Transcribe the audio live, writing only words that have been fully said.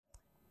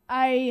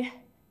I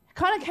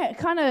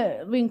kind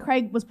of when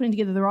Craig was putting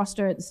together the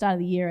roster at the start of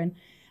the year, and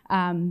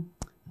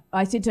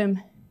I said to him,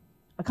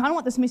 I kind of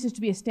want this message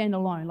to be a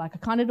standalone. Like I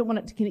kind of don't want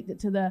it to connect it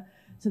to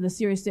the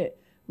series that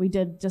we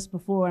did just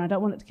before, and I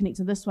don't want it to connect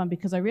to this one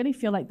because I really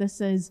feel like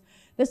this is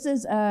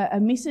a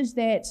message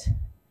that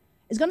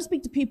is going to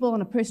speak to people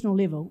on a personal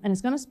level, and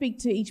it's going to speak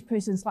to each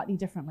person slightly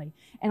differently.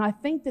 And I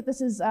think that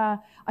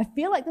I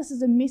feel like this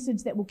is a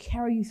message that will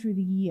carry you through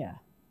the year.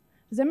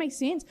 Does that make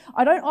sense?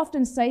 I don't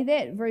often say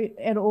that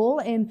at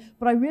all,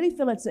 but I really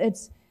feel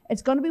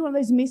it's going to be one of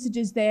those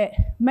messages that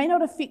may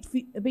not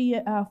be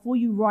for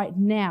you right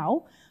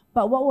now,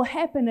 but what will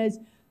happen is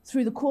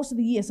through the course of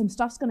the year, some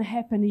stuff's going to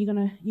happen, and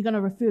you're going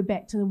to refer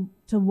back to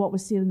what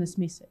was said in this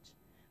message.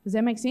 Does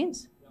that make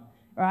sense? Yeah.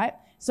 Right?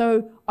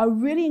 So I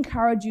really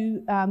encourage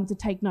you to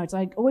take notes.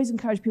 I always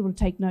encourage people to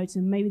take notes,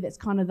 and maybe that's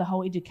kind of the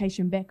whole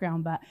education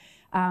background, but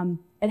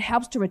it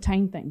helps to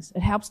retain things.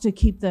 It helps to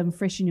keep them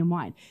fresh in your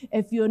mind.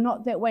 If you're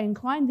not that way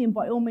inclined, then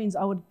by all means,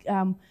 I would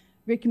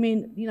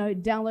recommend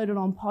download it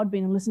on Podbean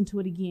and listen to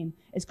it again.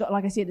 It's got,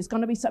 like I said, it's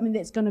going to be something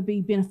that's going to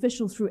be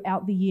beneficial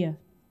throughout the year.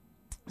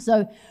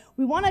 So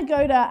we want to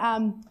go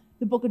to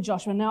the book of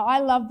Joshua. Now, I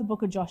love the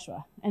book of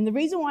Joshua, and the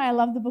reason why I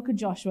love the book of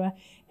Joshua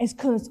is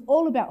because it's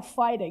all about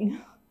fighting.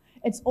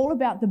 It's all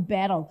about the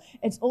battle.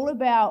 It's all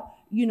about,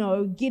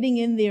 getting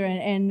in there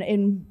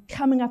and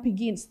coming up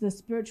against the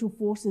spiritual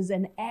forces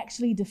and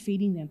actually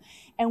defeating them.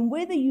 And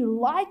whether you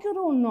like it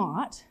or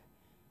not,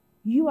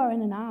 you are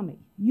in an army.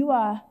 You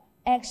are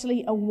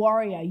actually a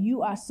warrior.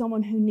 You are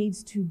someone who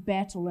needs to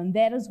battle, and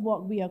that is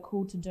what we are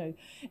called to do.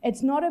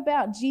 It's not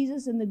about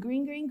Jesus and the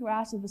green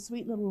grass of a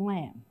sweet little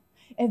lamb.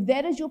 If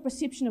that is your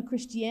perception of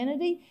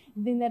Christianity,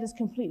 then that is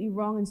completely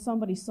wrong, and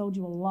somebody sold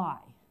you a lie.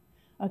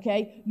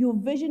 Okay, your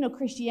vision of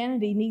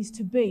Christianity needs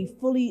to be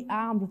fully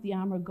armed with the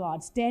armor of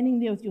God, standing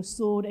there with your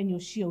sword and your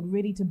shield,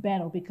 ready to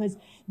battle, because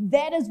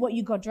that is what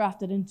you got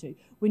drafted into.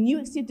 When you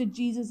accepted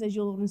Jesus as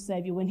your Lord and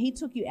Savior, when He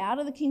took you out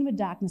of the kingdom of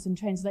darkness and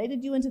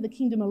translated you into the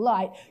kingdom of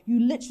light, you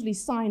literally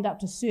signed up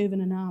to serve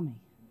in an army.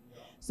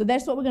 So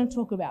that's what we're going to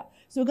talk about.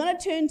 So we're going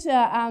to turn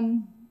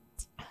to,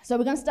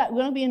 we're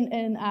going to be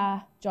in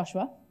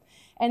Joshua.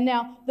 And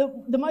now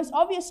the most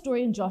obvious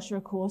story in Joshua,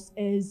 of course,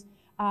 is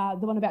the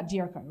one about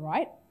Jericho,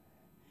 right?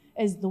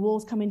 Is the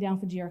walls coming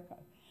down for Jericho.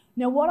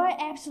 Now, what I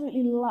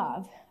absolutely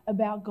love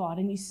about God,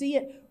 and you see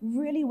it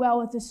really well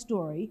with this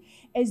story,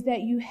 is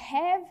that you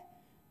have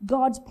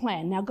God's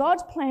plan. Now,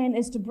 God's plan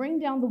is to bring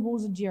down the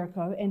walls of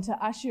Jericho and to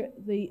usher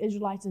the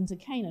Israelites into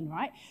Canaan,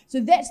 right?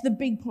 So that's the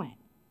big plan.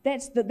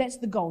 That's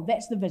the goal.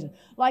 That's the vision.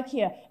 Like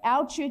here,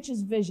 our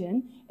church's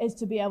vision is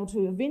to be able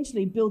to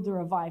eventually build the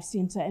Revive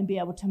Center and be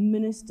able to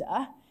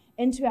minister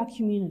into our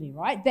community,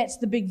 right? That's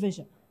the big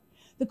vision.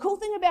 The cool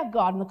thing about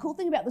God and the cool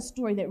thing about the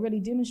story that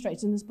really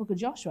demonstrates in this book of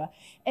Joshua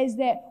is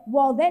that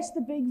while that's the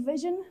big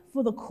vision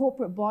for the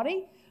corporate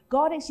body,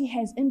 God actually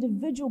has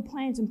individual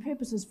plans and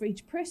purposes for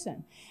each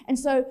person. And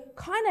so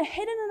kind of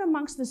hidden in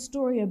amongst the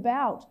story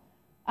about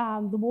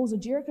the walls of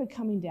Jericho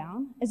coming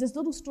down is this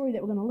little story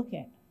that we're going to look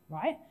at,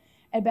 right?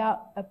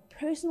 About a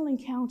personal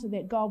encounter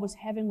that God was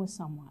having with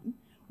someone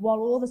while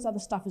all this other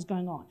stuff is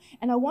going on.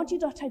 And I want you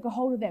to take a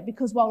hold of that,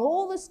 because while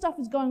all this stuff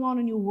is going on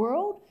in your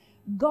world,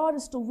 God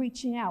is still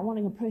reaching out,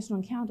 wanting a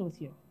personal encounter with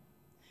you.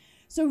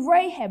 So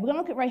Rahab, we're going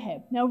to look at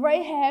Rahab. Now,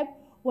 Rahab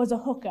was a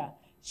hooker.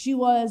 She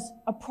was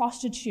a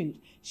prostitute.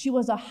 She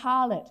was a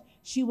harlot.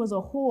 She was a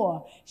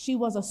whore. She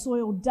was a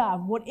soiled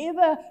dove.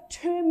 Whatever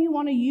term you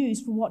want to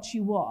use for what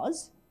she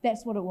was,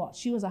 that's what it was.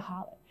 She was a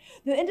harlot.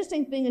 The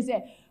interesting thing is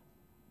that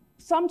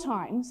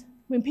sometimes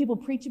when people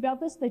preach about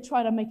this, they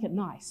try to make it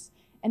nice,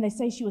 and they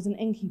say she was an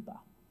innkeeper.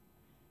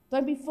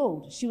 Don't be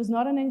fooled. She was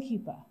not an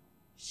innkeeper.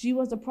 She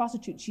was a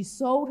prostitute. She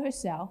sold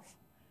herself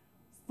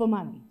for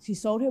money. She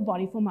sold her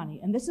body for money.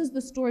 And this is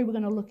the story we're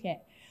going to look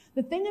at.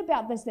 The thing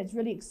about this that's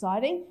really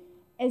exciting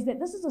is that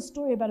this is a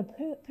story about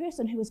a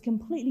person who is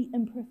completely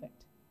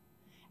imperfect.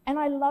 And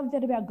I love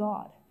that about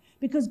God,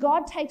 because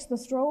God takes the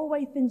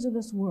throwaway things of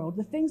this world,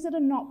 the things that are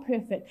not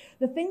perfect,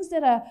 the things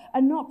that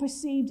are not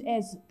perceived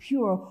as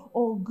pure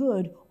or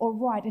good or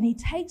right, and He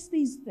takes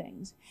these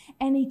things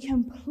and He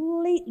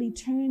completely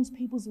turns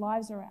people's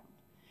lives around.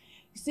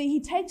 See, He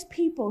takes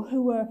people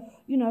who were,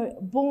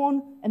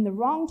 born in the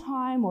wrong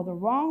time or the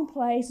wrong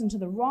place into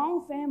the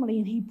wrong family,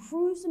 and He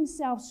proves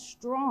Himself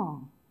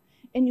strong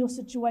in your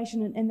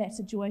situation and in that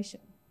situation.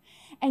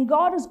 And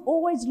God is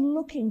always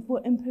looking for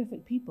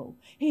imperfect people.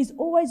 He's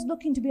always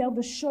looking to be able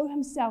to show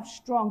Himself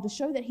strong, to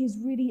show that He's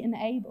ready and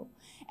able.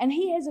 And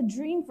He has a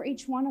dream for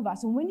each one of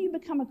us. And when you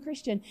become a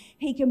Christian,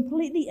 He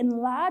completely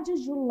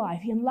enlarges your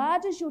life. He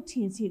enlarges your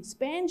tents. He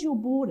expands your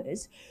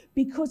borders,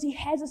 because He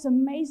has this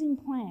amazing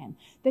plan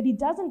that He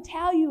doesn't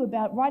tell you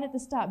about right at the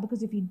start,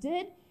 because if He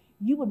did,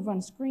 you would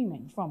run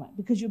screaming from it,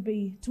 because you'd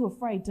be too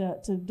afraid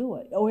to do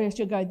it. Or else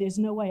you'll go, there's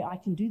no way I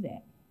can do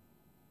that.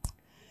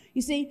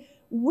 You see,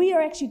 we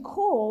are actually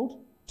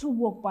called to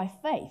walk by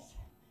faith,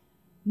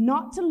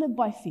 not to live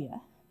by fear,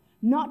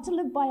 not to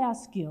live by our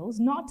skills,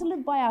 not to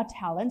live by our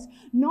talents,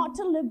 not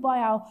to live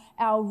by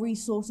our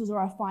resources or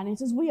our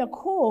finances. We are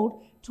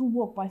called to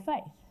walk by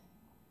faith.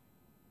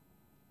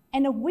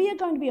 And if we are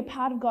going to be a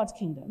part of God's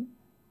kingdom,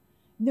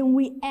 then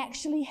we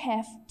actually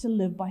have to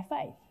live by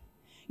faith.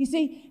 You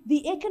see,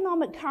 the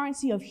economic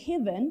currency of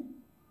heaven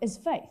is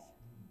faith.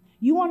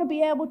 You want to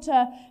be able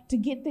to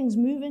get things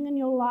moving in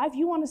your life.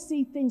 You want to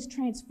see things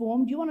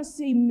transformed. You want to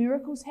see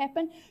miracles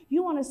happen.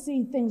 You want to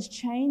see things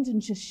change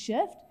and just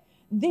shift.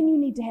 Then you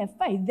need to have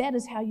faith. That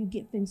is how you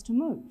get things to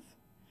move.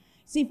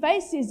 See,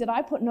 faith says that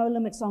I put no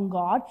limits on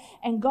God,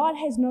 and God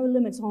has no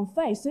limits on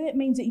faith. So that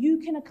means that you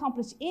can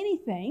accomplish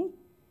anything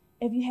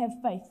if you have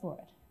faith for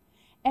it.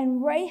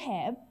 And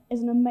Rahab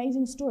is an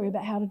amazing story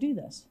about how to do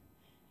this.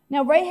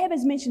 Now, Rahab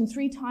is mentioned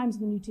 3 times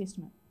in the New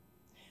Testament.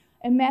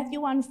 In Matthew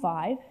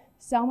 1:5,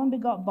 Salmon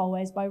begot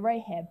Boaz by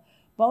Rahab.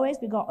 Boaz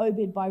begot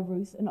Obed by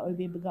Ruth, and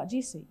Obed begot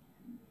Jesse.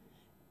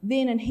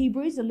 Then in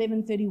Hebrews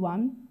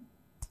 11:31,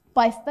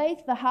 by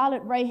faith the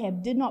harlot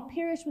Rahab did not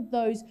perish with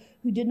those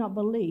who did not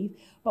believe,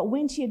 but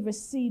when she had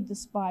received the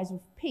spies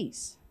with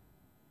peace.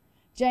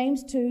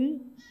 James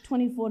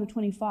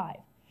 2:24-25.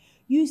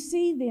 You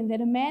see then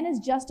that a man is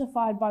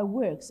justified by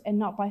works and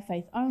not by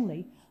faith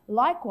only.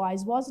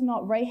 Likewise, was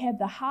not Rahab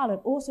the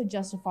harlot also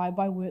justified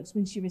by works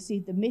when she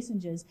received the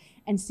messengers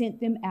and sent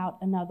them out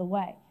another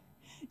way?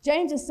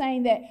 James is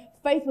saying that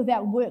faith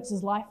without works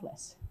is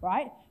lifeless,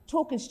 right?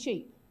 Talk is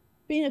cheap.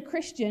 Being a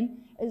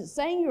Christian,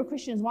 saying you're a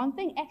Christian is one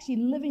thing, actually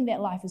living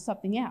that life is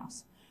something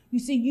else. You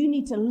see, you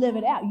need to live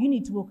it out. You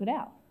need to walk it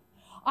out.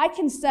 I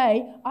can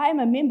say, I am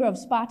a member of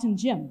Spartan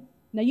Gym.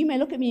 Now, you may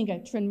look at me and go,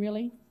 Trin,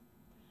 really?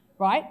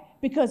 Right?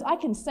 Because I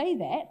can say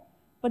that,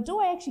 but do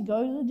I actually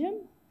go to the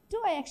gym?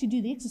 Do I actually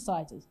do the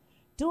exercises?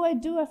 Do I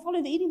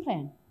follow the eating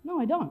plan? No,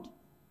 I don't.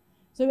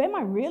 So am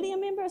I really a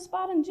member of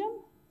Spartan Gym?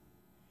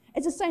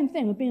 It's the same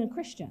thing with being a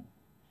Christian.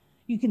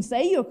 You can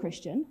say you're a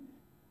Christian.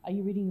 Are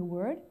you reading your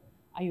word?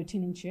 Are you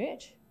attending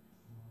church?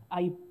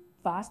 Are you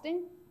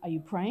fasting? Are you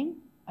praying?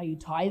 Are you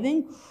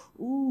tithing?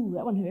 Ooh,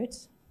 that one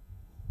hurts.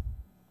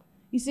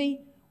 You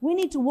see, we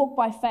need to walk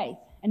by faith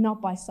and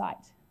not by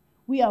sight.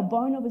 We are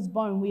bone of his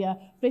bone. We are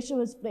flesh of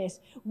his flesh.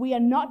 We are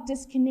not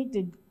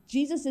disconnected.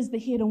 Jesus is the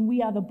head and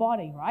we are the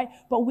body, right?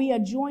 But we are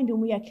joined and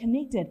we are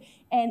connected.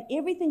 And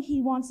everything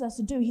he wants us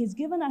to do, he has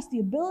given us the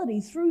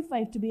ability through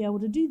faith to be able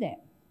to do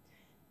that.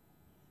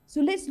 So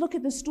let's look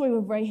at the story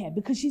of Rahab,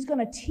 because she's going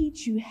to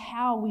teach you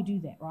how we do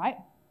that, right?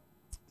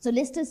 So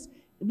let's just,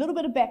 a little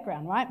bit of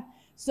background, right?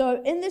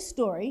 So in this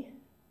story,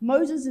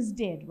 Moses is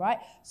dead, right?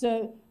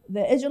 So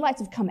the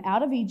Israelites have come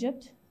out of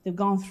Egypt. They've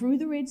gone through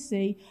the Red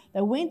Sea.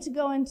 They went to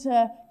go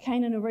into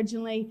Canaan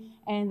originally,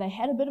 and they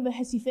had a bit of a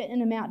hissy fit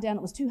and a meltdown.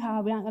 It was too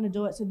hard. We aren't going to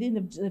do it. So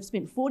then they've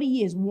spent 40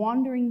 years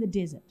wandering the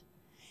desert.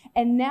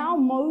 And now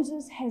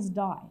Moses has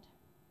died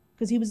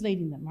because he was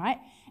leading them, right?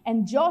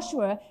 And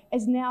Joshua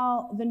is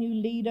now the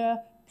new leader,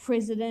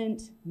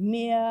 president,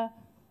 mayor,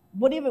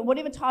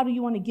 whatever title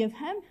you want to give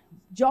him.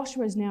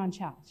 Joshua is now in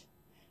charge,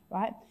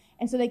 right?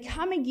 And so they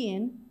come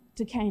again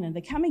to Canaan.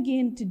 They come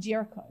again to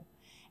Jericho.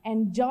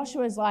 And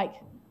Joshua is like,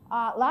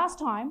 last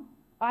time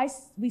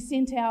we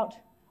sent out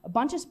a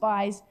bunch of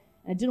spies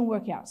and it didn't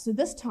work out. So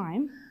this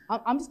time,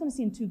 I'm just going to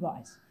send 2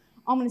 guys.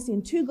 I'm going to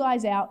send 2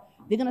 guys out.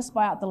 They're going to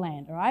spy out the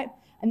land, all right?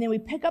 And then we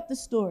pick up the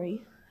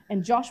story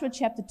in Joshua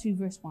chapter 2,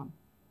 verse 1.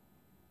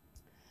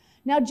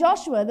 Now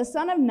Joshua, the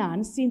son of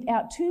Nun, sent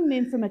out 2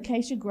 men from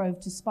Acacia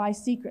Grove to spy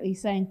secretly,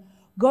 saying,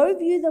 go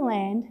view the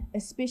land,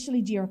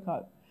 especially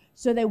Jericho.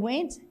 So they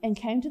went and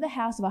came to the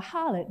house of a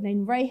harlot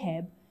named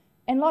Rahab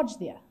and lodged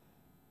there.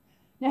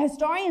 Now,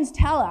 historians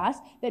tell us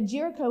that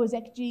Jericho was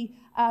actually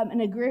an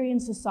agrarian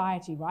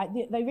society, right?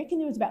 They reckon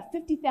there was about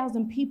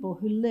 50,000 people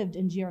who lived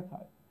in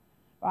Jericho,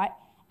 right?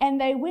 And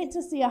they went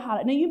to see a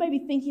harlot. Now, you may be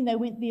thinking they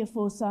went there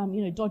for some,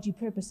 dodgy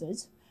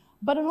purposes.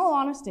 But in all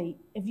honesty,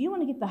 if you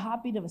want to get the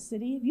heartbeat of a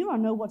city, if you want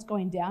to know what's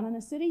going down in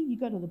a city, you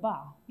go to the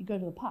bar, you go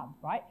to the pub,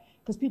 right?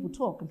 Because people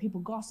talk and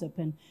people gossip,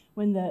 and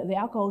when the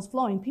alcohol is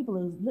flowing,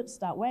 people's lips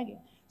start wagging.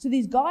 So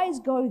these guys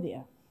go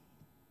there.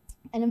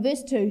 And in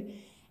verse 2,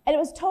 and it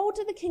was told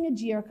to the king of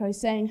Jericho,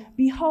 saying,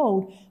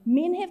 behold,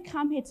 men have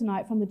come here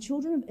tonight from the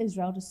children of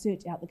Israel to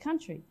search out the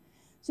country.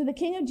 So the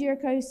king of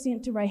Jericho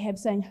sent to Rahab,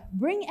 saying,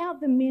 bring out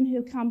the men who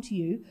have come to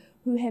you,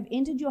 who have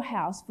entered your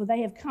house, for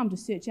they have come to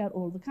search out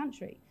all the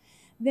country.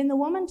 Then the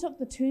woman took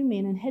the 2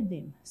 men and hid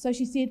them. So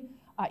she said,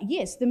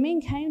 yes, the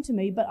men came to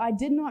me, but I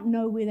did not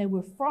know where they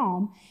were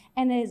from.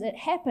 And as it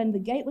happened, the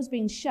gate was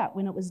being shut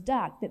when it was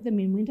dark, that the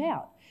men went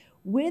out.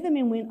 Where the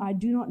men went, I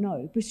do not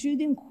know. Pursue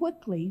them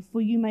quickly,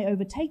 for you may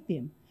overtake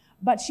them.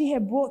 But she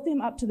had brought them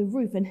up to the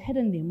roof and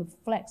hidden them with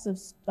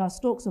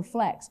stalks of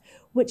flax,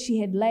 which she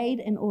had laid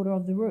in order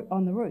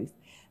on the roof.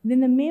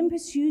 Then the men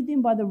pursued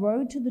them by the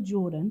road to the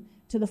Jordan,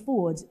 to the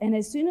fords. And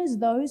as soon as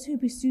those who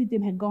pursued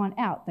them had gone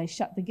out, they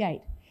shut the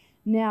gate.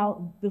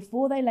 Now,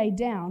 before they lay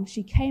down,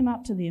 she came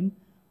up to them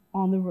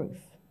on the roof.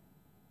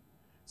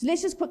 So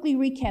let's just quickly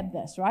recap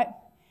this, right?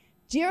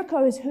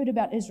 Jericho has heard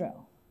about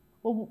Israel.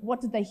 Well, what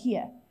did they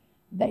hear?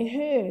 They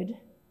heard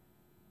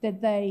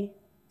that they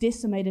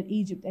decimated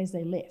Egypt as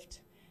they left.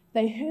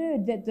 They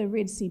heard that the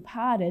Red Sea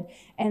parted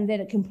and that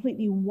it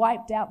completely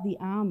wiped out the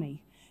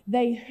army.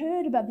 They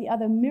heard about the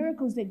other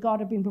miracles that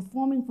God had been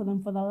performing for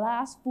them for the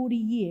last 40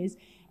 years,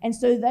 and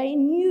so they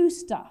knew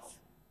stuff.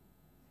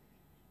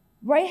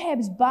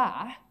 Rahab's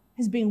bar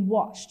has been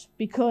watched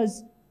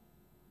because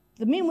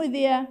the men were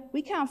there.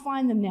 We can't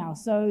find them now,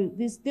 so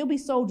there'll be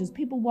soldiers,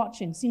 people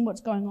watching, seeing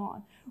what's going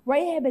on.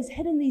 Rahab has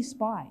hidden these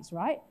spies,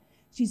 right?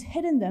 She's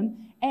hidden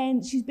them,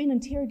 and she's been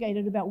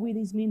interrogated about where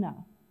these men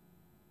are.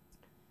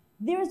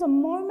 There is a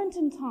moment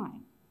in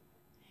time,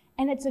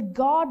 and it's a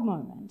God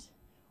moment,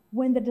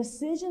 when the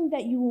decision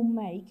that you will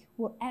make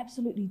will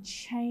absolutely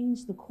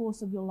change the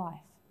course of your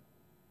life.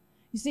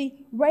 You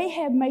see,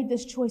 Rahab made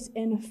this choice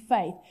in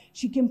faith.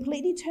 She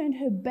completely turned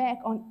her back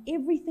on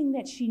everything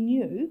that she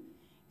knew.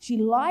 She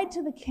lied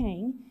to the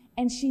king,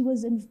 and she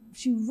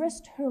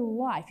risked her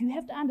life. You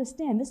have to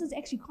understand, this is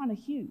actually kind of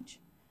huge.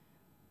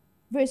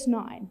 Verse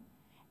 9.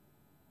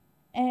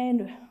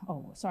 And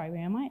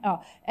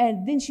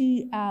then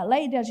she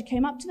laid down. She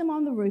came up to them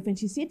on the roof, and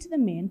she said to the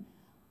men,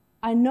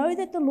 I know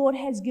that the Lord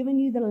has given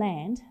you the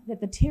land, that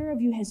the terror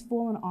of you has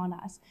fallen on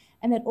us,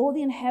 and that all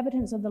the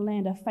inhabitants of the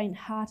land are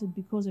faint-hearted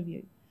because of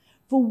you.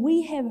 For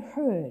we have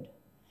heard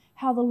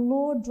how the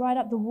Lord dried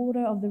up the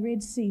water of the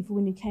Red Sea for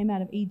when you came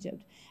out of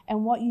Egypt,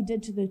 and what you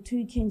did to the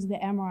 2 kings of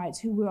the Amorites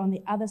who were on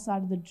the other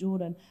side of the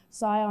Jordan,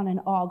 Sihon and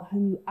Og,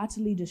 whom you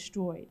utterly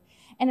destroyed.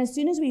 And as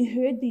soon as we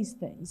heard these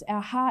things,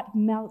 our heart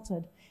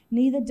melted.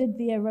 Neither did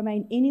there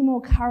remain any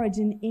more courage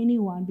in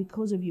anyone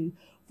because of you.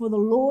 For the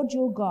Lord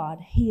your God,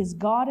 he is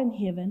God in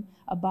heaven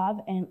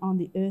above and on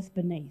the earth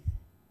beneath.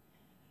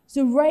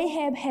 So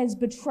Rahab has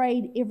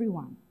betrayed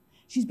everyone.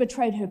 She's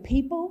betrayed her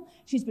people.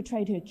 She's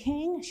betrayed her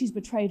king. She's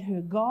betrayed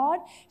her God.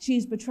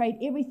 She's betrayed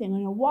everything.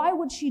 And why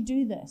would she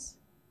do this?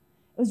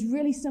 It was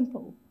really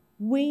simple.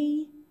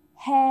 We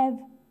have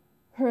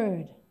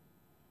heard.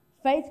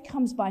 Faith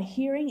comes by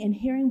hearing, and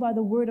hearing by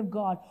the word of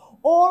God.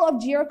 All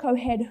of Jericho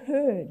had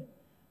heard,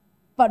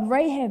 but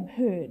Rahab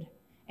heard,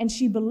 and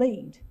she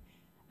believed.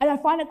 And I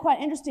find it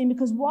quite interesting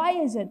because why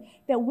is it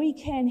that we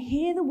can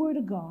hear the word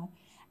of God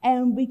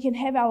and we can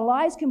have our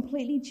lives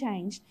completely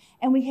changed,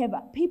 and we have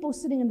people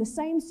sitting in the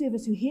same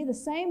service who hear the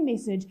same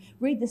message,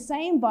 read the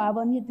same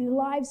Bible, and yet their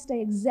lives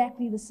stay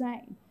exactly the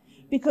same?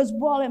 Because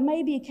while it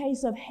may be a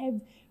case of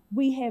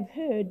we have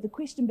heard, the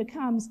question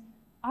becomes,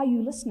 are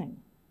you listening?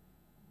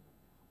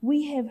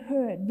 We have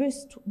heard.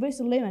 Verse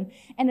 11,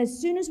 and as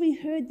soon as we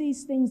heard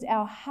these things,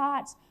 our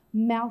hearts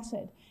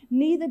melted.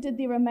 Neither did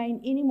there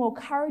remain any more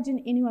courage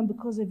in anyone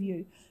because of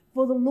you.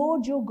 For the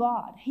Lord your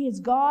God, he is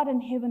God in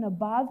heaven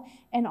above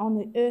and on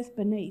the earth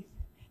beneath.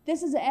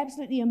 This is an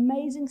absolutely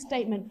amazing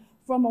statement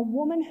from a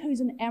woman who's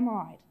an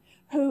Amorite,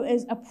 who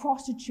is a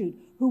prostitute,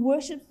 who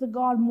worships the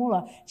god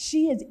Moloch.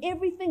 She has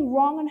everything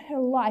wrong in her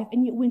life,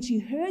 and yet when she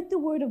heard the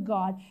word of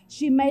God,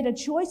 she made a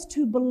choice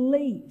to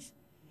believe.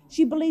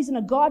 She believes in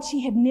a God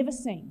she had never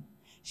seen.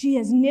 She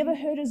has never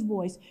heard his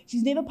voice.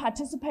 She's never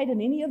participated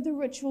in any of the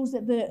rituals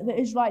that the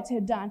Israelites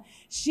had done.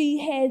 She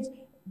had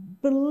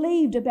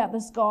believed about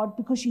this God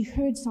because she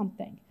heard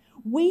something.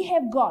 We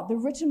have got the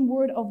written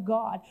word of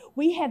God.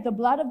 We have the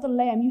blood of the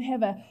Lamb. You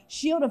have a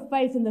shield of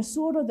faith and the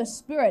sword of the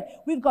Spirit.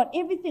 We've got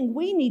everything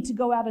we need to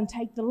go out and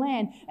take the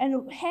land.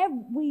 And have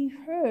we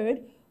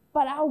heard,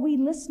 but are we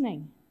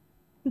listening?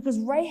 Because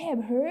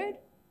Rahab heard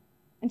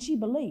and she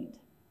believed.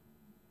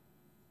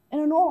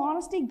 And in all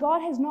honesty,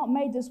 God has not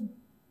made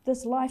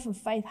this life of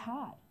faith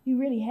hard. He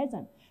really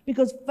hasn't.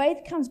 Because faith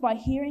comes by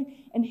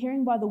hearing, and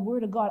hearing by the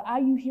word of God. Are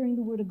you hearing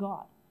the word of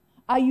God?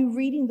 Are you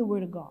reading the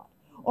word of God?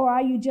 Or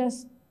are you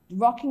just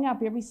rocking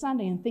up every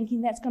Sunday and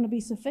thinking that's going to be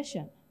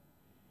sufficient?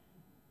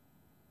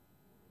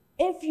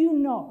 If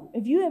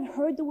you have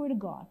heard the word of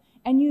God,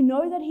 and you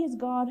know that he is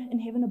God in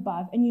heaven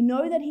above, and you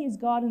know that he is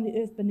God in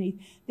the earth beneath,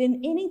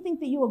 then anything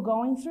that you are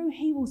going through,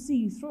 he will see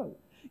you through.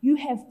 You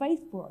have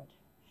faith for it.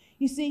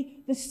 You see,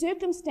 the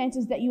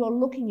circumstances that you are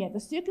looking at, the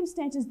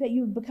circumstances that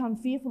you have become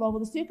fearful of, or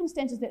the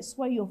circumstances that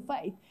sway your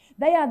faith,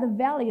 they are the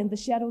valley and the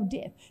shadow of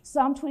death.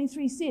 Psalm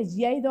 23 says,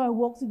 yea, though I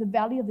walk through the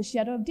valley of the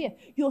shadow of death.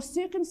 Your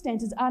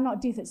circumstances are not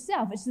death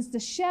itself. It's just the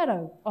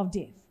shadow of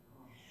death.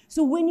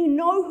 So when you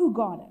know who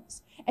God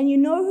is, and you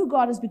know who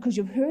God is because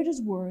you've heard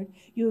his word,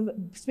 you've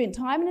spent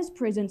time in his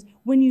presence,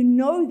 when you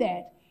know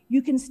that,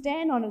 you can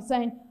stand on it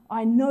saying,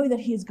 I know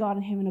that he is God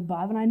in heaven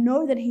above, and I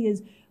know that he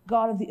is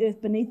God of the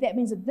earth beneath. That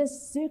means that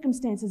this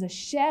circumstance is a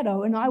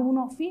shadow, and I will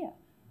not fear.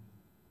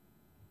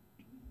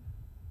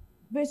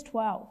 Verse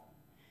 12.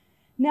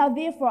 Now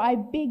therefore I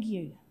beg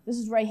you, this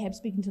is Rahab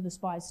speaking to the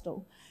spies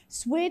still,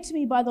 swear to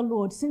me by the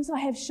Lord, since I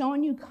have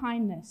shown you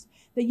kindness,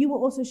 that you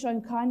will also show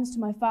kindness to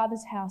my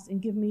father's house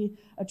and give me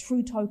a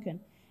true token,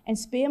 and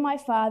spare my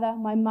father,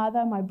 my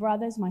mother, my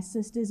brothers, my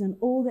sisters, and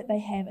all that they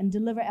have, and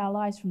deliver our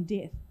lives from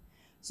death.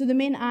 So the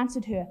men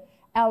answered her,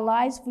 our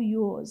lives for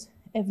yours,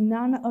 if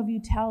none of you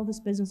tell this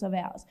business of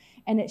ours.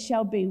 And it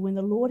shall be, when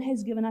the Lord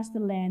has given us the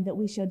land, that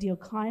we shall deal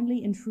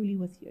kindly and truly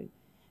with you.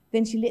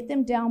 Then she let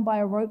them down by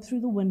a rope through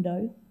the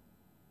window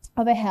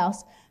of a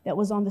house that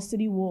was on the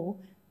city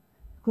wall,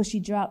 because she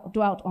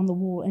dwelt on the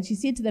wall. And she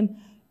said to them,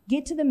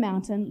 "Get to the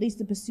mountain, lest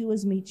the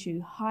pursuers meet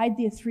you. Hide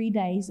there 3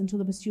 days until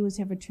the pursuers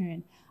have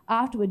returned.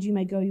 Afterwards you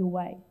may go your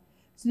way."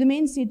 So the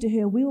men said to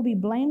her, "We will be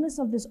blameless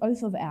of this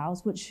oath of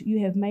ours, which you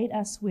have made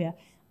us swear,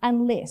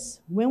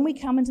 unless, when we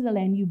come into the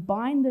land, you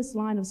bind this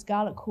line of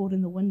scarlet cord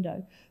in the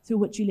window through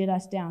which you let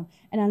us down,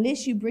 and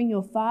unless you bring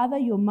your father,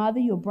 your mother,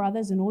 your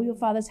brothers, and all your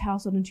father's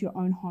household into your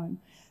own home.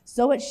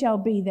 So it shall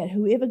be that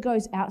whoever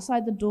goes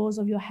outside the doors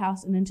of your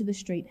house and into the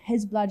street,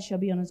 his blood shall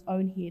be on his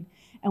own head,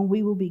 and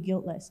we will be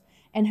guiltless.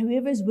 And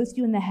whoever is with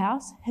you in the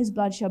house, his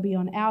blood shall be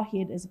on our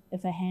head as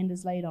if a hand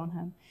is laid on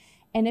him.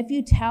 And if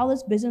you tell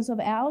this business of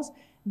ours,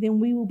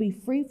 then we will be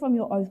free from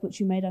your oath which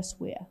you made us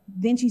swear."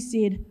 Then she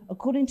said,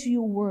 "According to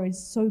your words,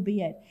 so be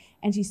it."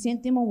 And she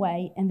sent them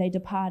away, and they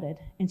departed.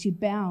 And she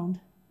bound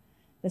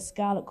the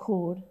scarlet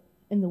cord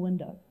in the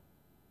window.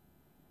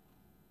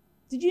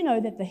 Did you know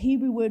that the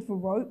Hebrew word for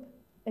rope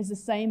is the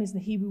same as the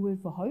Hebrew word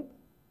for hope?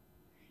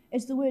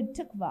 It's the word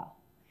tikva.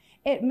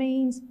 It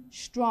means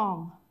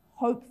strong,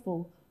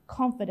 hopeful,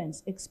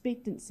 confidence,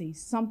 expectancy,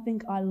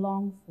 something I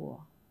long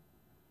for.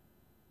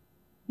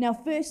 Now,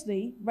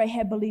 firstly,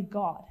 Rahab believed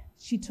God.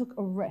 She took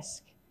a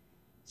risk.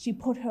 She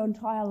put her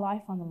entire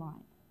life on the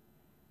line.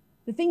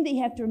 The thing that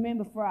you have to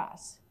remember for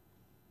us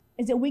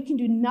is that we can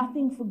do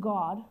nothing for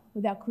God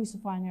without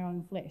crucifying our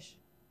own flesh.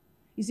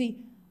 You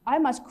see, I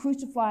must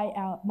crucify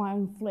my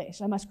own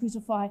flesh. I must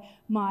crucify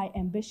my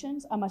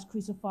ambitions. I must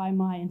crucify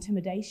my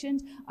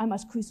intimidations. I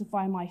must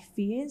crucify my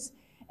fears.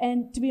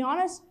 And to be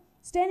honest,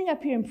 standing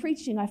up here and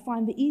preaching, I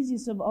find the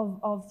easiest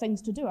of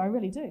things to do. I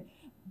really do.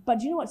 But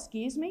do you know what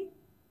scares me?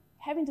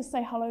 Having to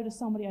say hello to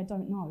somebody I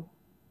don't know.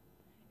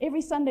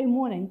 Every Sunday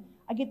morning,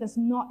 I get this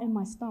knot in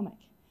my stomach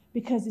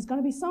because there's going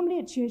to be somebody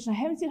at church and I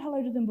haven't said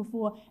hello to them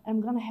before and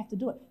I'm going to have to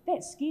do it.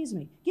 That scares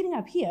me. Getting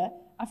up here,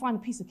 I find a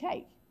piece of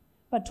cake.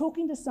 But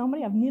talking to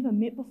somebody I've never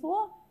met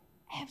before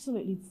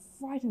absolutely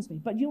frightens me.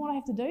 But you know what I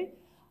have to do?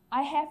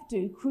 I have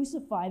to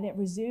crucify that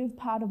reserved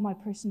part of my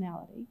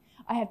personality.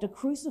 I have to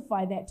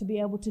crucify that to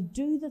be able to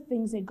do the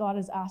things that God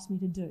has asked me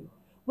to do,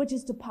 which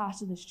is to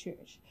pastor this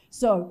church.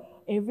 So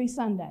every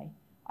Sunday,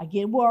 I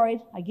get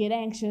worried, I get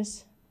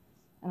anxious,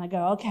 and I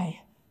go,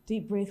 okay,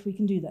 deep breath, we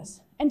can do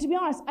this. And to be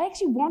honest, I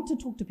actually want to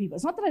talk to people.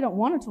 It's not that I don't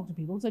want to talk to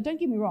people, so don't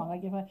get me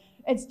wrong.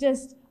 It's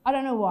just, I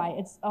don't know why.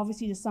 It's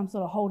obviously just some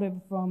sort of holdover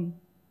from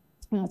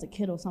when I was a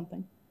kid or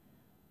something.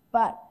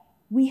 But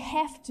we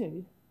have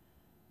to.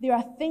 There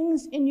are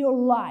things in your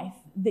life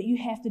that you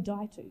have to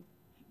die to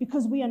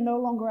because we are no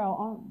longer our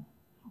own.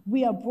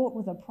 We are bought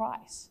with a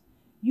price.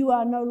 You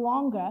are no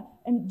longer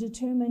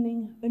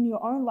determining in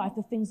your own life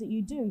the things that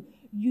you do.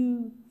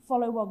 You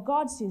follow what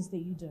God says that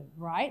you do,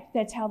 right?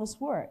 That's how this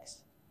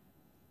works.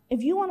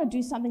 If you want to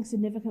do something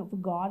significant for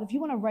God, if you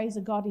want to raise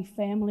a godly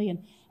family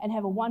and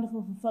have a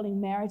wonderful,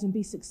 fulfilling marriage and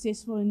be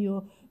successful in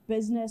your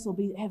business or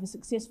have a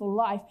successful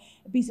life,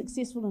 be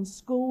successful in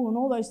school and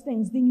all those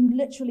things, then you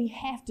literally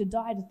have to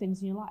die to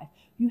things in your life.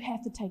 You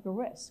have to take a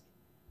risk.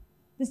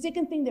 The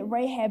second thing that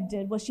Rahab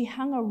did was she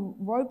hung a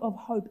rope of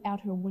hope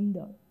out her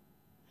window.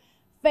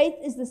 Faith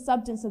is the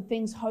substance of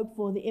things hoped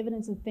for, the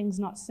evidence of things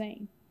not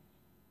seen.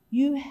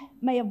 You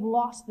may have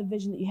lost the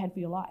vision that you had for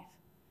your life,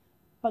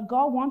 but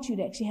God wants you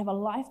to actually have a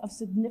life of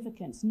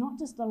significance, not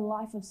just a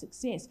life of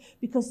success,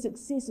 because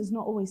success is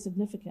not always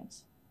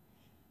significance.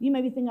 You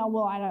may be thinking, oh,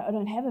 well, I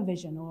don't have a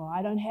vision, or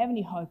I don't have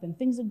any hope, and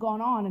things have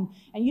gone on,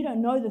 and you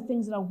don't know the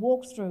things that I've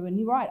walked through, and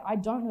you're right, I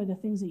don't know the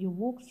things that you've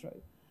walked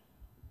through.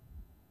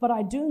 But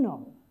I do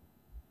know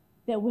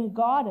that where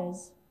God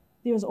is,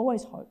 there is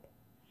always hope.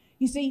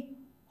 You see,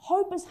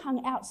 hope is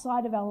hung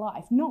outside of our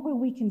life, not where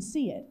we can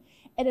see it.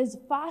 It is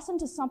fastened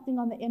to something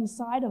on the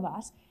inside of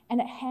us, and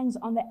it hangs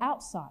on the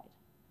outside.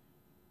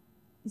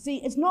 You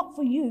see, it's not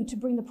for you to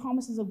bring the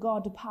promises of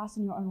God to pass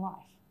in your own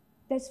life.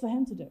 That's for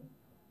Him to do.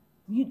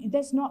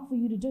 That's not for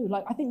you to do.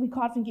 Like, I think we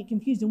quite often get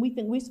confused, and we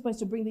think we're supposed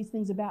to bring these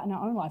things about in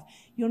our own life.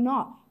 You're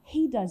not.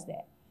 He does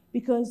that.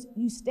 Because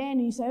you stand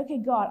and you say, okay,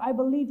 God, I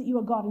believe that you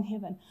are God in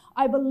heaven.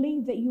 I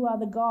believe that you are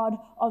the God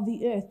of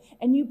the earth.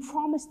 And you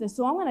promised this,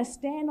 so I'm going to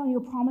stand on your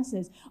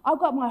promises.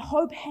 I've got my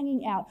hope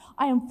hanging out.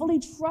 I am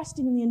fully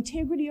trusting in the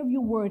integrity of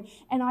your word.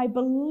 And I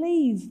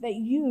believe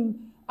in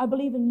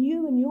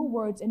you and your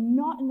words and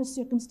not in the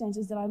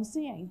circumstances that I'm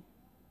seeing.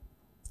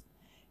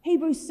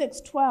 Hebrews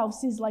 6:12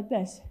 says like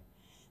this,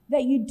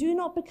 that you do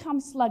not become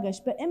sluggish,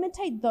 but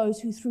imitate those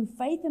who through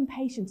faith and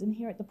patience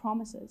inherit the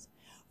promises.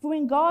 For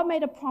when God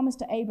made a promise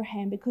to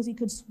Abraham, because he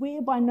could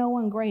swear by no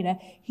one greater,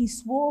 he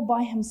swore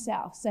by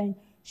himself, saying,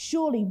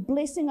 surely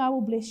blessing I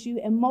will bless you,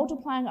 and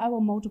multiplying I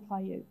will multiply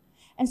you.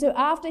 And so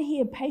after he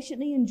had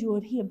patiently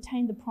endured, he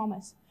obtained the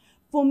promise.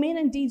 For men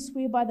indeed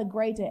swear by the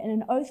greater, and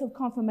an oath of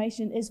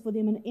confirmation is for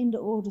them an end to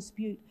all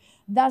dispute.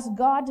 Thus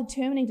God,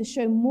 determining to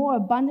show more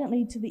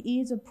abundantly to the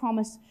heirs of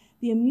promise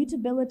the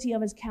immutability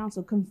of his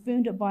counsel,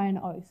 confirmed it by an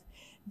oath,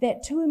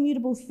 that two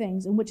immutable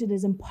things in which it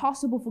is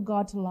impossible for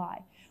God to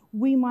lie,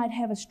 we might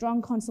have a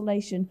strong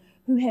consolation,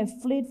 who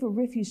have fled for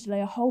refuge to lay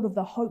a hold of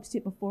the hope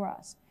set before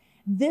us.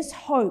 This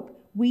hope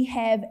we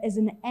have as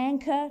an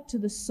anchor to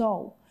the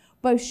soul,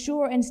 both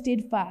sure and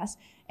steadfast,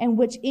 and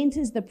which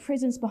enters the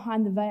presence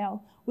behind the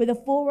veil, where the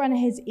forerunner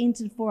has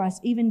entered for us,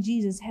 even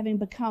Jesus, having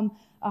become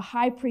a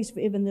high priest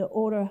forever in the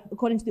order,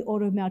 according to the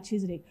order of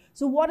Melchizedek.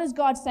 So what is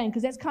God saying?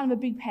 Because that's kind of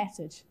a big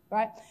passage,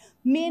 right?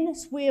 Men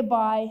swear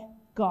by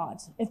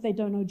God if they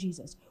don't know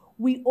Jesus.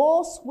 We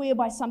all swear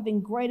by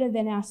something greater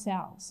than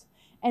ourselves.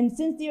 And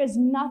since there is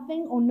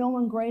nothing or no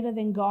one greater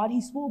than God,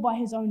 he swore by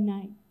his own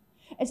name.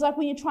 It's like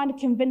when you're trying to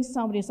convince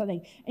somebody of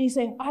something, and you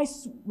say,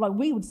 like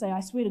we would say,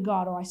 I swear to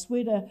God, or I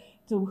swear to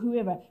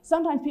whoever.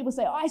 Sometimes people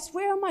say, I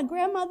swear on my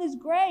grandmother's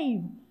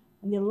grave.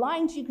 And they're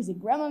lying to you because their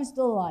grandmother's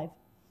still alive.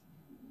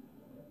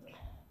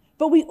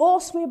 But we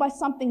all swear by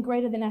something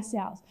greater than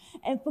ourselves.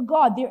 And for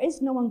God, there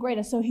is no one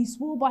greater, so he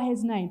swore by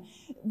his name.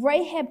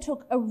 Rahab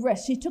took a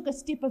risk. She took a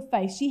step of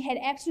faith. She had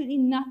absolutely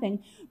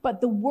nothing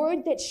but the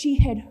word that she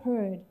had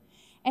heard.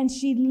 And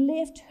she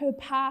left her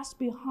past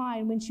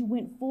behind when she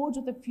went forward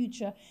with the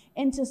future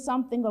into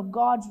something of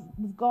God's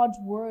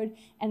word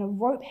and a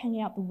rope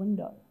hanging out the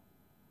window.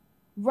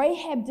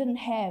 Rahab didn't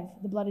have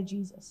the blood of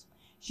Jesus.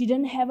 She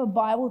didn't have a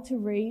Bible to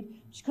read.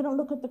 She couldn't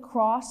look at the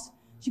cross.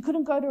 She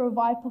couldn't go to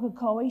Revive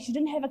Pukekohe. She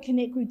didn't have a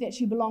connect group that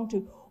she belonged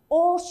to.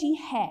 All she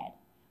had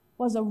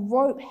was a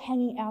rope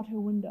hanging out her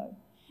window.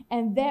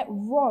 And that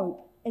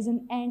rope is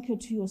an anchor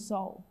to your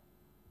soul.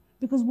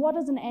 Because what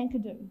does an anchor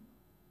do?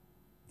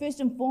 First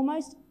and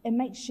foremost, it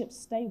makes ships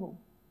stable,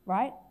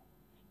 right?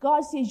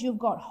 God says you've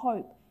got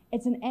hope.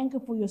 It's an anchor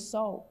for your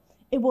soul.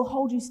 It will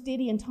hold you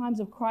steady in times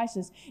of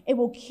crisis. It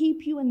will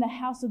keep you in the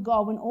house of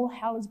God when all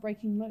hell is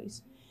breaking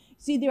loose.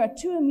 See, there are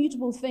two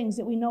immutable things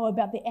that we know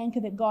about the anchor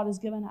that God has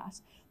given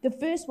us. The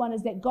first one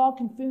is that God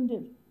confirmed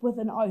it with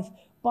an oath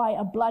by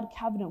a blood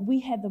covenant.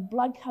 We have the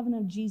blood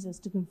covenant of Jesus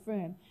to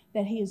confirm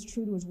that he is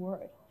true to his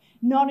word.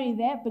 Not only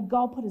that, but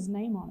God put his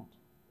name on it.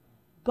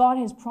 God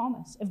has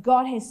promised. If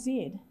God has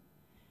said,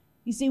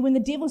 you see, when the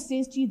devil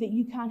says to you that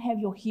you can't have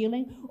your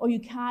healing or you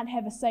can't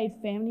have a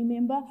saved family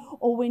member,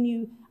 or when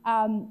you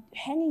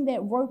hanging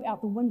that rope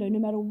out the window, no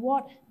matter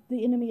what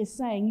the enemy is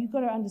saying, you've got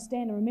to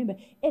understand and remember,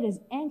 it is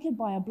anchored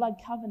by a blood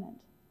covenant.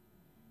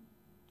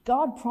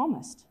 God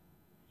promised.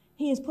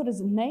 He has put his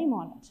name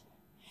on it.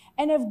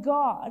 And if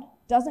God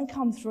doesn't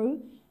come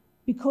through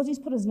because he's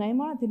put his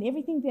name on it, then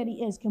everything that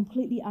he is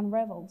completely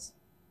unravels.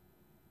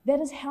 That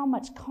is how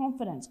much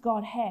confidence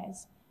God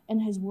has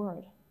in his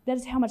word. That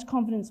is how much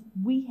confidence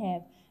we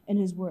have in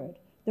his word.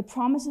 The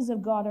promises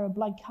of God are a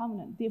blood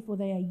covenant. Therefore,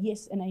 they are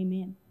yes and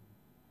amen.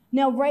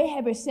 Now,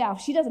 Rahab herself,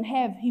 she doesn't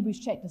have Hebrews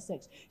chapter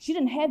 6. She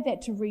didn't have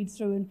that to read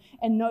through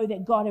and know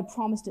that God had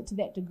promised it to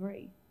that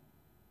degree.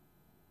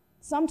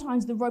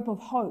 Sometimes the rope of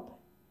hope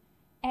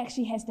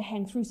actually has to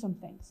hang through some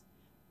things.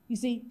 You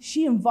see,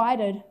 she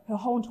invited her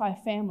whole entire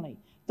family,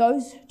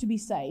 those to be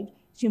saved,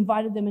 she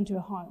invited them into her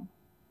home.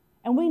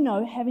 And we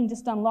know, having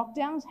just done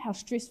lockdowns, how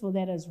stressful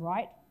that is,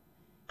 right?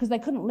 Because they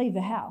couldn't leave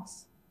the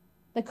house.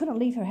 They couldn't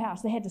leave her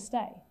house. They had to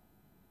stay.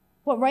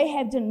 What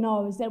Rahab didn't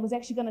know is that it was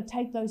actually going to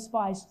take those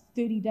spies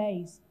 30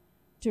 days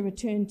to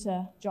return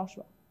to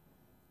Joshua.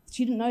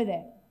 She didn't know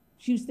that.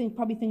 She was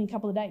probably thinking a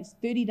couple of days.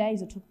 30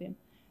 days it took them.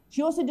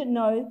 She also didn't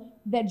know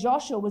that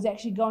Joshua was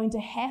actually going to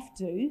have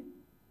to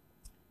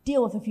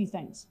deal with a few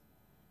things.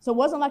 So it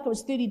wasn't like it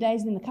was 30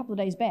 days and then a couple of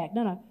days back.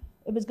 No.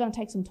 It was going to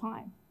take some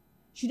time.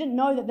 She didn't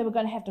know that they were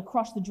going to have to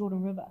cross the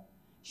Jordan River.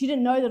 She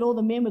didn't know that all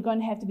the men were going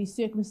to have to be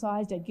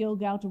circumcised at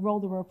Gilgal to roll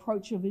the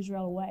reproach of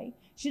Israel away.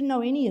 She didn't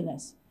know any of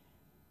this.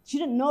 She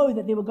didn't know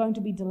that there were going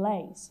to be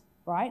delays,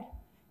 right?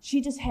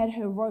 She just had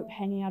her rope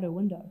hanging out her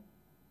window.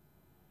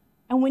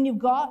 And when you've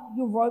got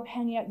your rope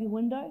hanging out your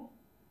window,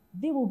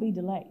 there will be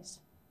delays.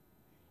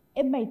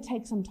 It may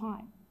take some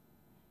time.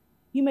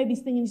 You may be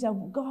thinking to yourself,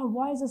 God,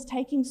 why is this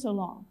taking so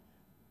long?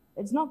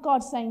 It's not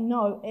God saying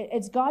no.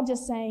 It's God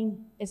just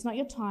saying, it's not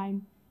your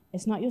time.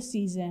 It's not your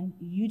season.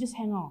 You just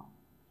hang on.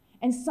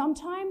 And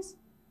sometimes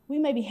we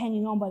may be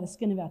hanging on by the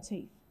skin of our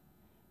teeth,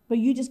 but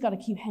you just got to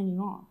keep hanging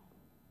on.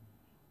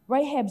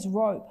 Rahab's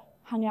rope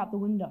hung out the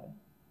window,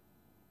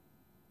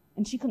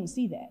 and she couldn't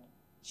see that.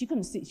 She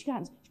couldn't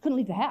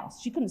leave the house.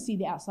 She couldn't see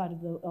the outside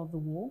of the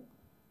wall.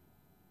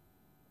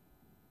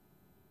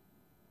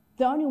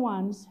 The only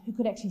ones who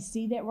could actually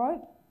see that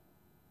rope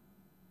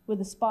were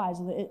the spies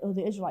or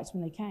the Israelites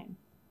when they came.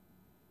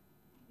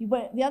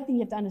 But the other thing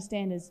you have to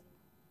understand is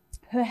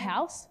her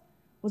house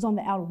was on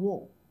the outer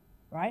wall,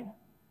 right?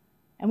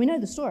 And we know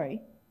the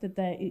story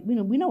that we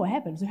know what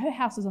happened. So her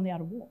house is on the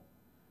outer wall.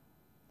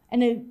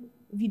 And if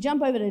you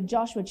jump over to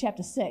Joshua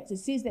chapter 6, it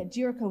says that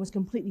Jericho was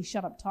completely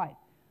shut up tight.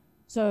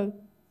 So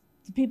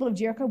the people of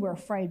Jericho were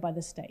afraid by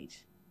this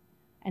stage.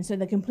 And so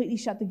they completely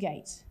shut the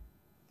gates.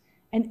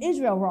 And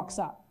Israel rocks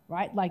up,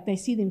 right? Like they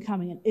see them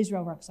coming and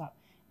Israel rocks up.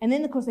 And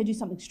then, of course, they do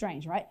something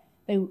strange, right?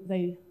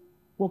 They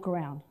walk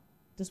around.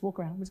 Just walk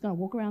around. We're just going to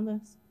walk around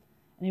this.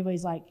 And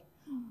everybody's like,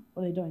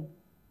 what are they doing?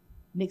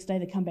 Next day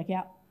they come back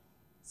out.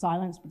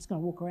 Silence, but just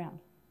going to walk around.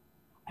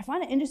 I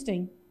find it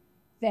interesting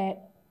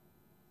that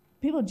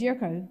people of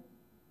Jericho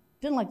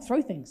didn't like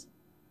throw things,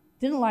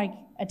 didn't like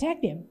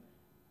attack them.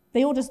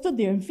 They all just stood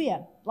there in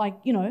fear, like,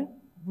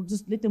 we'll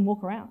just let them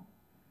walk around.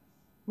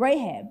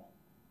 Rahab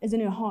is in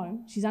her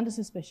home. She's under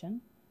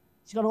suspicion.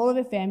 She's got all of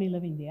her family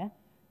living there.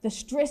 The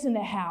stress in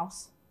that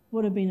house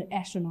would have been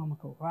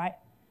astronomical, right?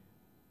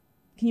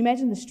 Can you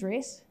imagine the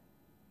stress?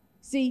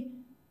 See,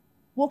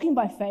 walking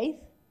by faith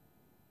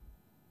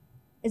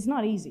is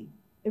not easy.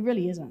 It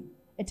really isn't.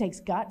 It takes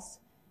guts,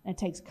 and it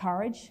takes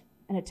courage,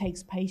 and it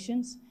takes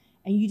patience,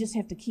 and you just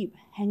have to keep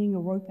hanging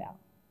your rope out.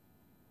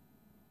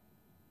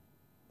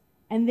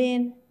 And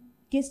then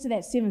gets to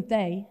that seventh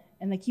day,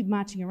 and they keep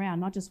marching around,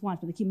 not just once,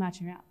 but they keep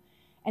marching around.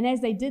 And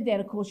as they did that,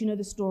 of course, you know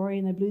the story,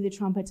 and they blew their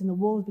trumpets, and the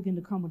walls begin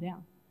to crumble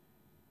down.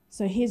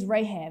 So here's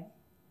Rahab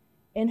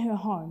in her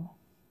home,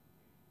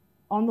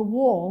 on the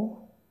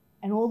wall,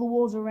 and all the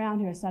walls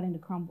around her are starting to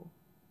crumble.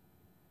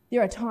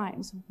 There are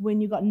times when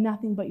you've got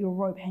nothing but your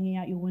rope hanging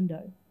out your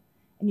window,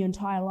 and your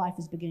entire life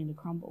is beginning to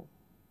crumble.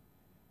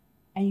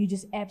 And you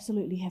just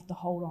absolutely have to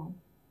hold on.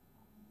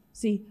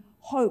 See,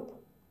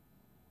 hope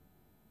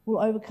will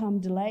overturn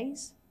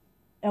delays,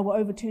 and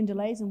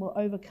will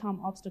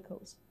overcome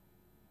obstacles.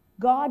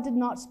 God did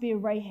not spare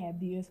Rahab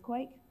the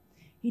earthquake.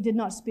 He did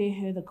not spare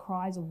her the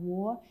cries of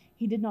war.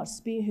 He did not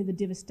spare her the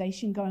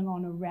devastation going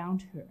on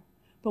around her.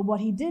 But what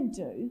he did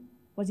do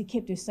was he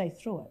kept her safe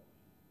through it.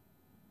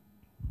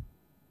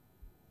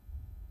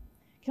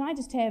 Can I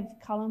just have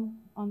Cullum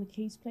on the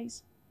keys,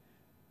 please?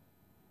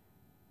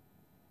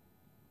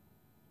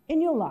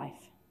 In your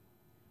life,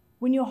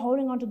 when you're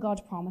holding on to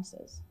God's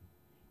promises,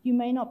 you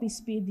may not be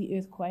spared the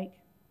earthquake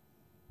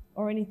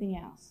or anything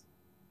else.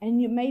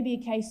 And it may be a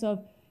case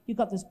of you've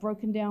got this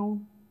broken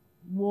down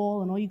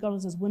wall and all you've got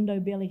is this window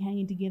barely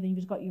hanging together and you've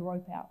just got your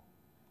rope out.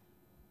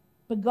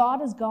 But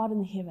God is God in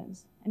the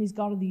heavens and he's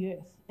God of the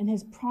earth, and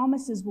his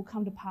promises will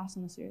come to pass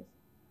on this earth.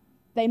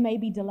 They may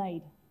be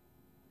delayed.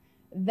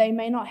 They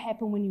may not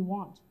happen when you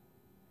want.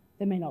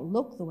 They may not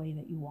look the way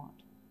that you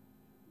want.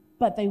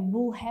 But they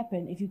will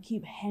happen if you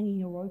keep hanging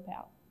your rope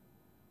out.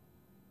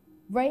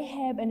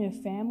 Rahab and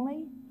her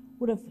family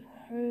would have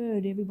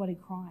heard everybody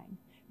crying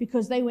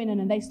because they went in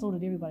and they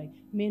slaughtered everybody.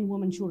 Men,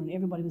 women, children,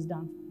 everybody was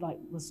done,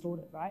 was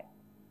slaughtered, right?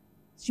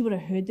 She would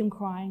have heard them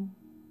crying.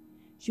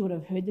 She would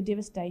have heard the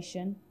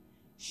devastation.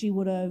 She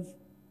would have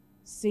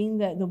seen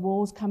the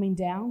walls coming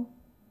down.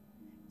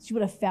 She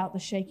would have felt the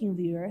shaking of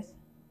the earth.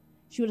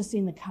 She would have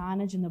seen the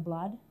carnage and the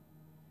blood.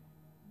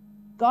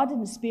 God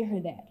didn't spare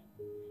her that.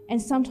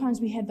 And sometimes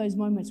we have those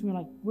moments where we're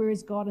like, where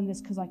is God in this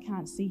because I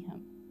can't see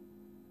him?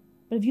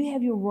 But if you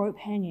have your rope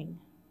hanging,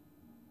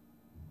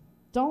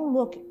 don't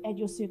look at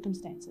your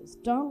circumstances.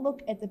 Don't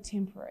look at the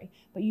temporary,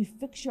 but you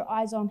fix your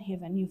eyes on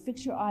heaven. You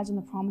fix your eyes on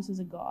the promises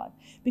of God,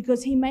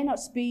 because he may not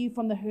spare you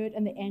from the hurt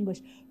and the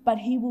anguish, but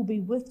he will be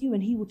with you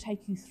and he will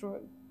take you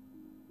through.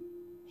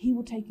 He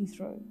will take you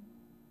through.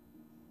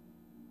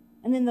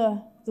 And then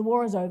the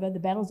war is over, the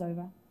battle's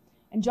over,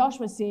 and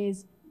Joshua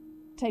says,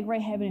 take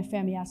Rahab and her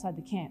family outside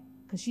the camp,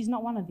 because she's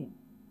not one of them.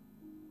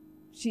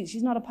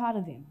 She's not a part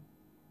of them.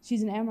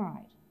 She's an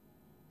Amorite.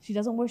 She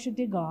doesn't worship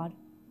their God.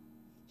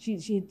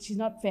 She's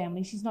not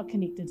family. She's not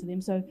connected to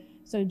them. So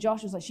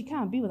Joshua's like, she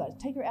can't be with us.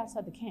 Take her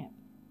outside the camp.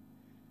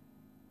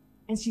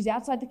 And she's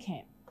outside the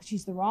camp because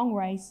she's the wrong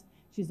race.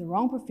 She's the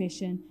wrong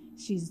profession.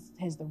 She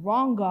has the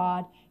wrong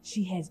God.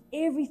 She has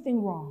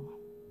everything wrong.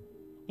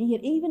 And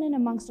yet even in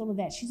amongst all of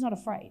that, she's not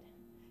afraid.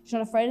 She's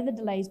not afraid of the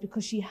delays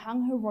because she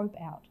hung her rope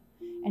out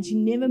and she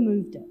never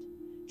moved it.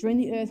 During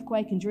the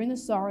earthquake and during the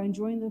sorrow and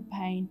during the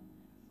pain,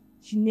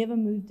 she never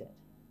moved it.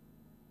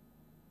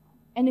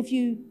 And if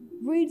you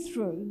read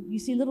through, you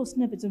see little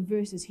snippets of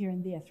verses here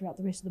and there throughout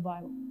the rest of the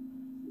Bible.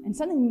 And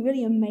something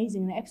really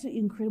amazing and absolutely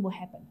incredible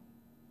happened.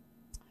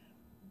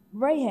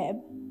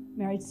 Rahab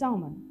married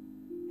Salmon,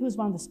 who was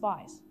one of the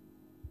spies.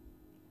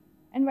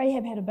 And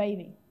Rahab had a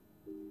baby.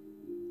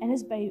 And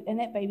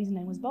that baby's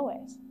name was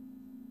Boaz.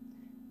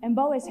 And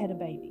Boaz had a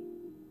baby.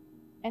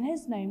 And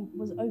his name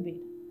was Obed.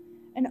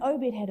 And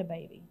Obed had a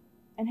baby.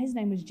 And his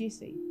name was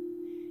Jesse.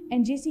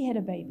 And Jesse had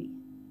a baby.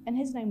 And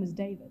his name was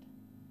David.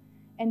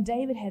 And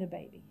David had a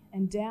baby.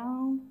 And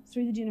down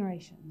through the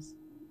generations.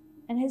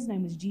 And his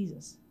name was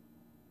Jesus.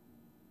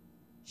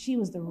 She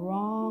was the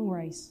wrong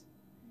race.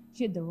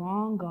 She had the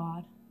wrong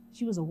God.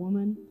 She was a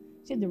woman.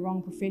 She had the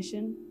wrong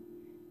profession.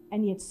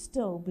 And yet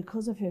still,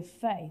 because of her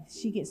faith,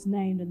 she gets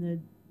named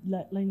in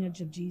the lineage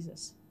of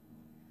Jesus.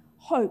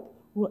 Hope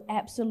will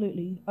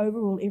absolutely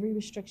overrule every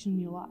restriction in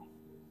your life.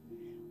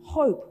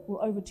 Hope will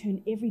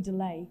overturn every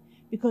delay,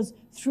 because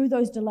through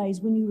those delays,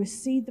 when you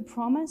receive the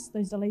promise,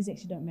 those delays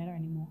actually don't matter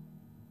anymore.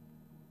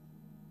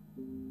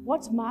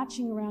 What's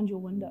marching around your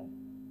window?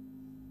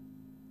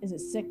 Is it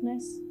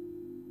sickness?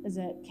 Is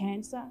it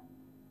cancer?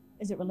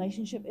 Is it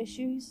relationship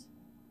issues?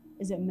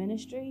 Is it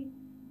ministry?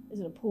 Is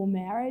it a poor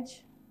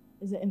marriage?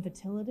 Is it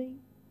infertility?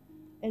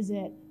 Is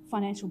it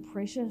financial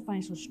pressure,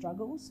 financial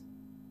struggles?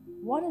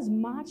 What is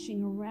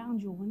marching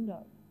around your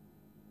window?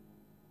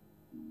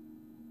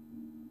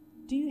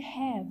 Do you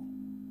have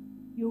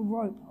your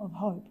rope of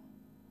hope?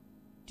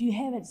 Do you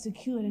have it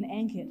secured and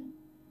anchored?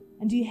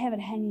 And do you have it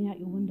hanging out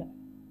your window?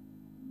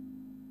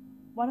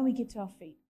 Why don't we get to our feet?